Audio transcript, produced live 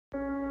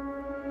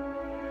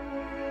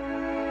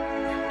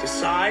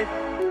Decide,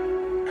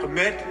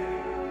 commit,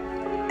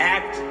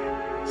 act,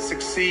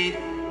 succeed,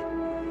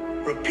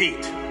 repeat.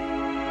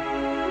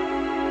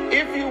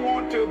 If you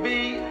want to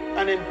be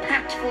an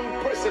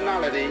impactful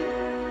personality,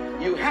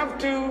 you have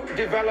to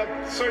develop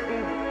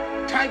certain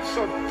types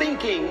of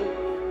thinking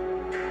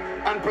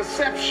and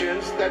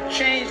perceptions that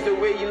change the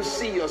way you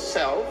see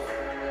yourself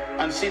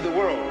and see the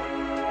world.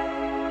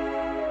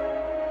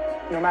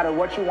 No matter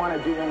what you want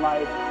to do in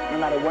life, no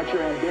matter what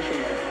your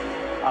ambition is,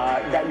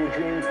 that your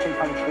dreams can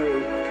come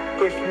true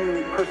if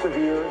you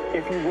persevere,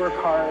 if you work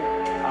hard,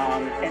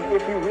 and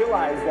if you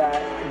realize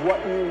that what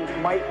you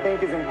might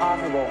think is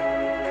impossible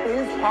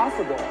is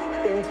possible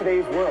in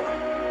today's world.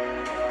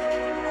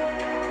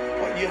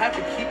 Well, you have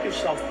to keep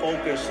yourself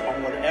focused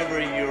on whatever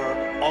your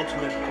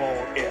ultimate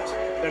goal is.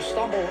 There's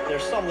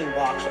stumbling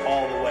blocks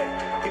all the way.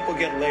 People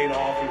get laid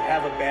off, you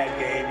have a bad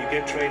game, you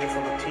get traded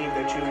from a team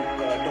that you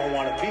don't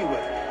want to be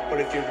with.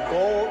 But if your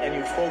goal and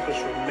your focus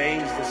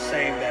remains the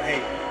same, that,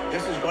 hey,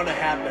 this is going to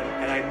happen,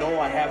 and I know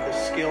I have the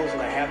skills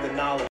and I have the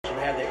knowledge and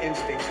I have the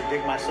instincts to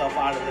dig myself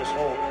out of this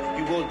hole,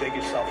 you will dig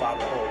yourself out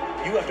of the hole.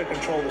 You have to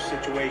control the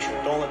situation.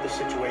 Don't let the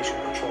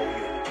situation control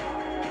you.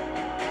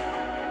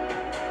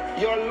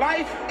 Your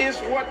life is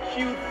what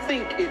you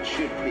think it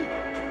should be.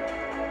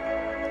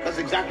 That's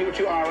exactly what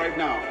you are right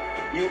now.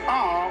 You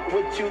are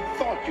what you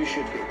thought you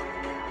should be.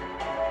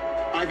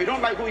 And if you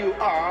don't like who you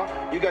are,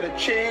 you got to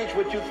change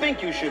what you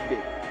think you should be.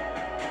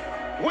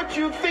 What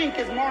you think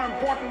is more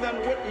important than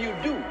what you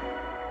do.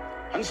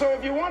 And so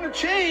if you want to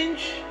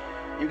change,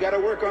 you got to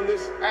work on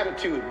this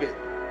attitude bit.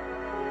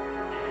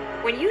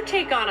 When you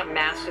take on a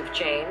massive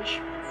change,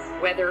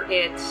 whether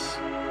it's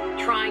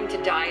trying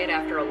to diet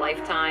after a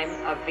lifetime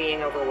of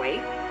being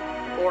overweight,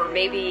 or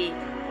maybe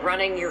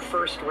running your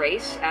first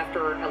race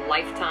after a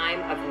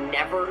lifetime of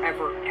never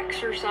ever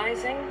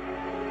exercising,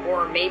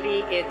 or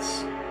maybe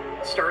it's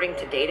starting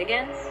to date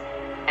again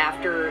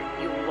after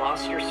you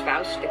lost your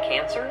spouse to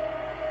cancer,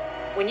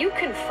 when you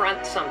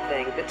confront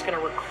something that's going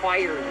to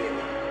require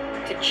you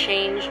to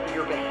change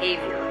your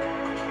behavior,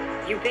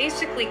 you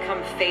basically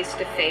come face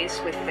to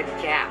face with the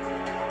gap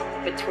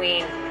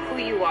between who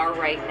you are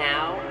right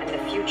now and the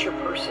future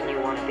person you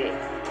want to be.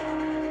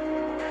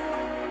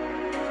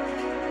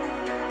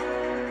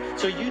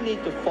 So you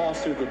need to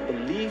foster the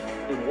belief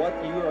in what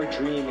you are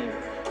dreaming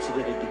so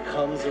that it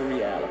becomes a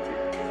reality,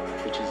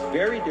 which is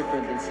very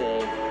different than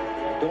saying,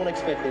 I don't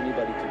expect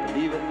anybody to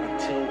believe it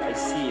until I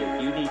see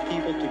it. You need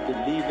people to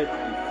believe it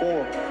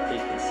before they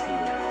can see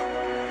it.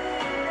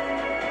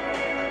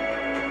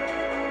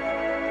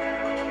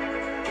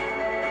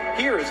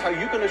 Here is how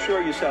you can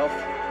assure yourself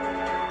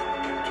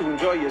to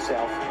enjoy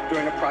yourself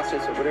during the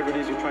process of whatever it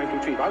is you're trying to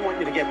achieve. I want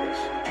you to get this,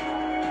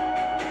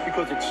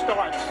 because it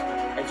starts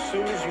as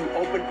soon as you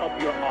open up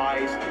your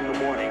eyes in the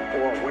morning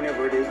or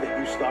whenever it is that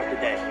you start the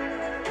day.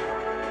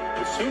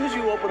 As soon as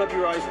you open up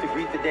your eyes to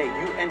greet the day,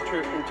 you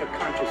enter into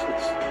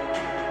consciousness.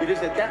 It is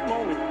at that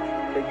moment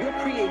that your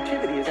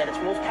creativity is at its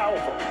most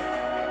powerful.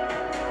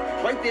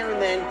 Right there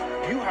and then,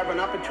 you have an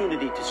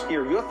opportunity to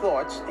steer your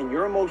thoughts and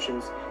your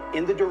emotions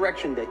in the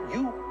direction that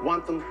you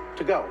want them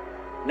to go,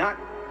 not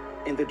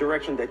in the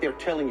direction that they're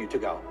telling you to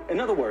go. In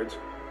other words,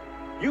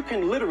 you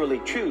can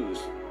literally choose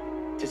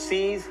to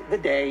seize the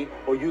day,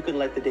 or you can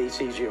let the day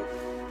seize you.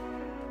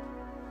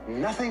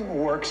 Nothing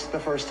works the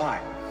first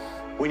time.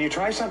 When you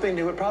try something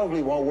new, it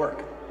probably won't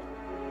work.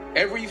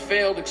 Every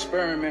failed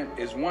experiment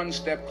is one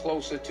step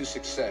closer to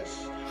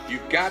success.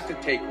 You've got to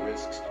take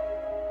risks.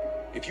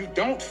 If you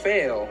don't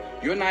fail,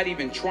 you're not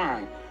even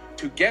trying.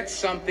 To get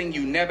something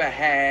you never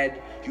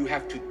had, you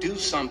have to do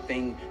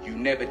something you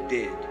never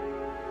did.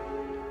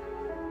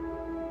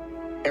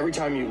 Every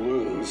time you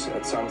lose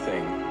at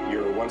something,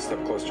 you're one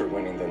step closer to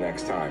winning the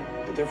next time.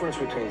 The difference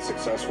between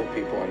successful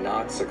people and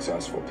not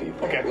successful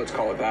people, let's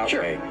call it that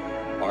way,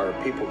 are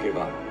people give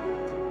up.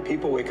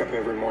 People wake up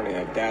every morning,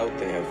 have doubt,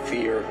 they have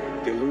fear,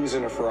 they lose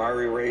in a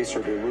Ferrari race or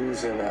they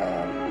lose in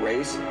a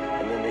race,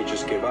 and then they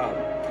just give up.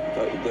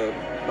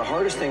 The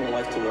hardest thing in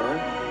life to learn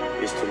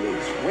is to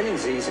lose.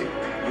 Winning's easy.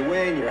 You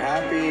win, you're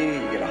happy,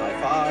 you get a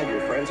high five,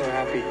 your friends are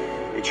happy.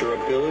 It's your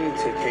ability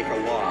to take a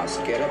loss,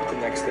 get up the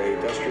next day,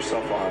 dust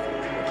yourself off,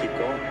 and keep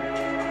going.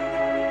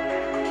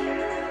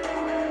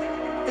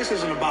 This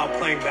isn't about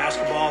playing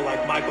basketball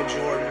like Michael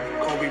Jordan,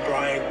 Kobe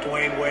Bryant,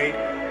 Dwayne Wade.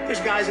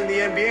 There's guys in the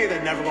NBA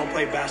that never gonna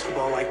play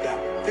basketball like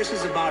that. This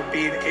is about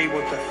being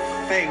able to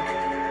think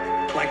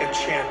like a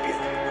champion,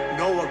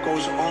 know what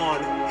goes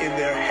on in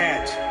their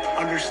heads,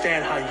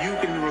 understand how you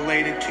can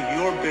relate it to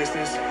your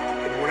business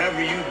and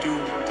whatever you do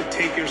to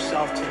take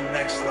yourself to the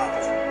next level.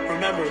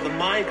 Remember, the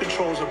mind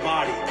controls the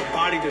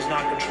body does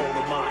not control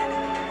the mind.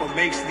 What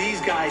makes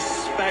these guys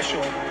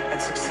special and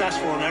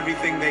successful in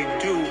everything they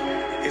do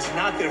is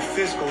not their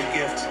physical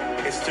gifts,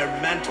 it's their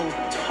mental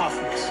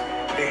toughness.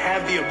 They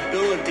have the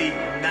ability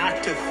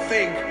not to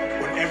think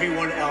when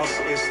everyone else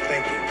is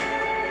thinking.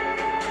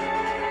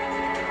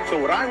 So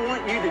what I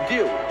want you to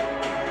do,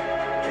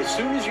 as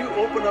soon as you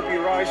open up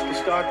your eyes to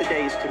start the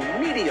day, is to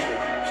immediately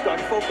start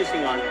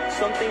focusing on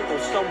something or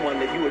someone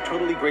that you are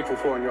totally grateful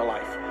for in your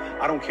life.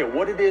 I don't care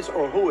what it is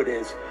or who it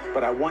is,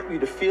 but I want you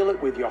to feel it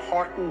with your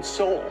heart and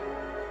soul.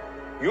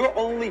 Your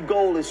only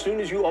goal as soon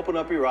as you open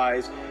up your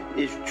eyes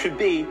should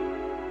be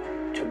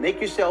to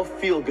make yourself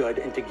feel good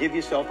and to give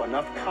yourself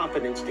enough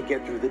confidence to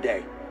get through the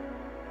day.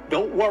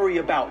 Don't worry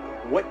about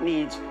what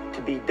needs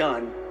to be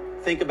done.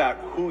 Think about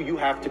who you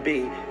have to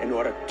be in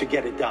order to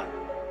get it done.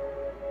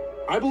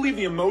 I believe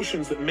the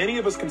emotions that many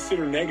of us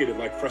consider negative,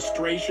 like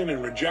frustration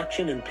and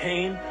rejection and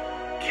pain,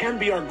 can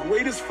be our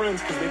greatest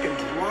friends because they can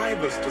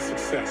drive us to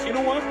success. You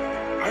know what?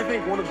 I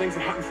think one of the things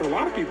that happens for a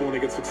lot of people when they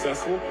get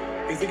successful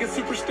is they get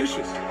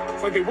superstitious.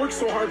 It's like they work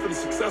so hard for the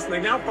success and they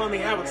now finally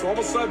have it, so all of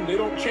a sudden they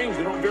don't change,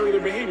 they don't vary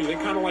their behavior, they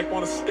kind of like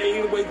want to stay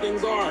the way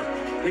things are.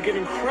 They get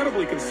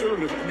incredibly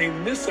conservative and they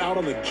miss out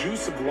on the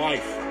juice of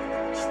life.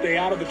 Stay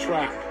out of the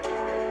trap.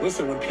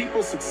 Listen, when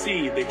people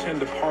succeed, they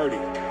tend to party.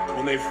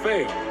 When they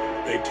fail,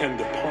 they tend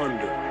to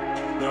ponder.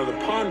 Now, the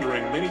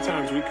pondering, many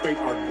times we create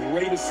our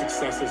greatest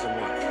successes in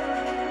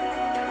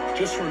life.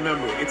 Just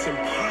remember, it's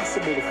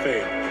impossible to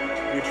fail.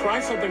 If you try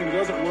something and it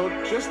doesn't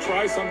work, just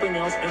try something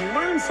else and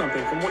learn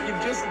something from what you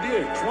just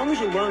did. As long as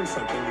you learn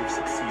something, you've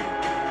succeeded.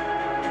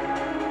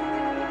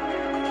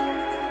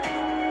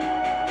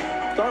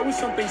 Start with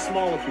something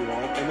small if you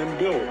want, and then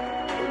build.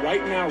 But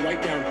right now,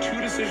 write down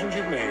 2 decisions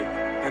you've made,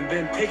 and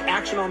then take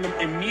action on them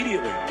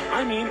immediately.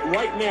 I mean,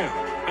 right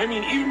now. I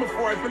mean, even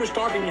before I finish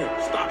talking here,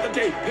 stop the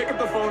tape, pick up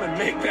the phone, and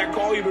make that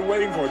call you've been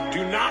waiting for.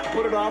 Do not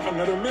put it off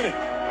another minute.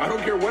 I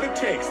don't care what it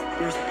takes.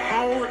 There's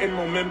power in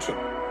momentum.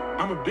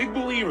 I'm a big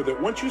believer that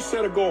once you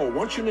set a goal,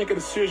 once you make a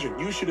decision,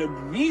 you should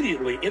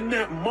immediately, in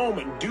that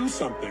moment, do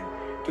something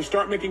to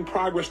start making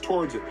progress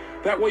towards it.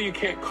 That way you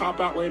can't cop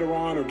out later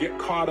on or get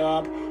caught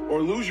up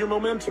or lose your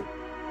momentum.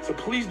 So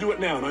please do it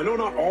now. And I know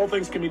not all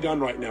things can be done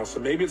right now, so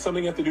maybe it's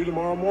something you have to do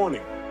tomorrow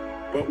morning.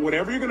 But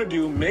whatever you're going to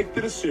do, make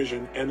the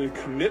decision and then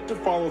commit to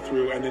follow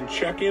through and then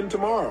check in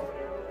tomorrow.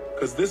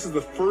 Because this is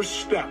the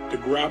first step to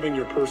grabbing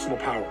your personal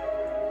power.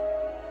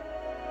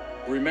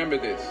 Remember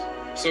this.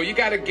 So you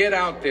got to get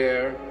out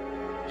there.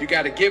 You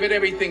got to give it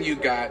everything you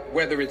got,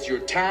 whether it's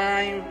your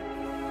time,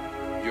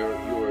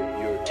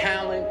 your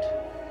talent,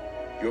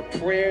 your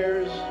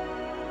prayers,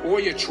 or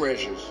your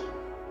treasures.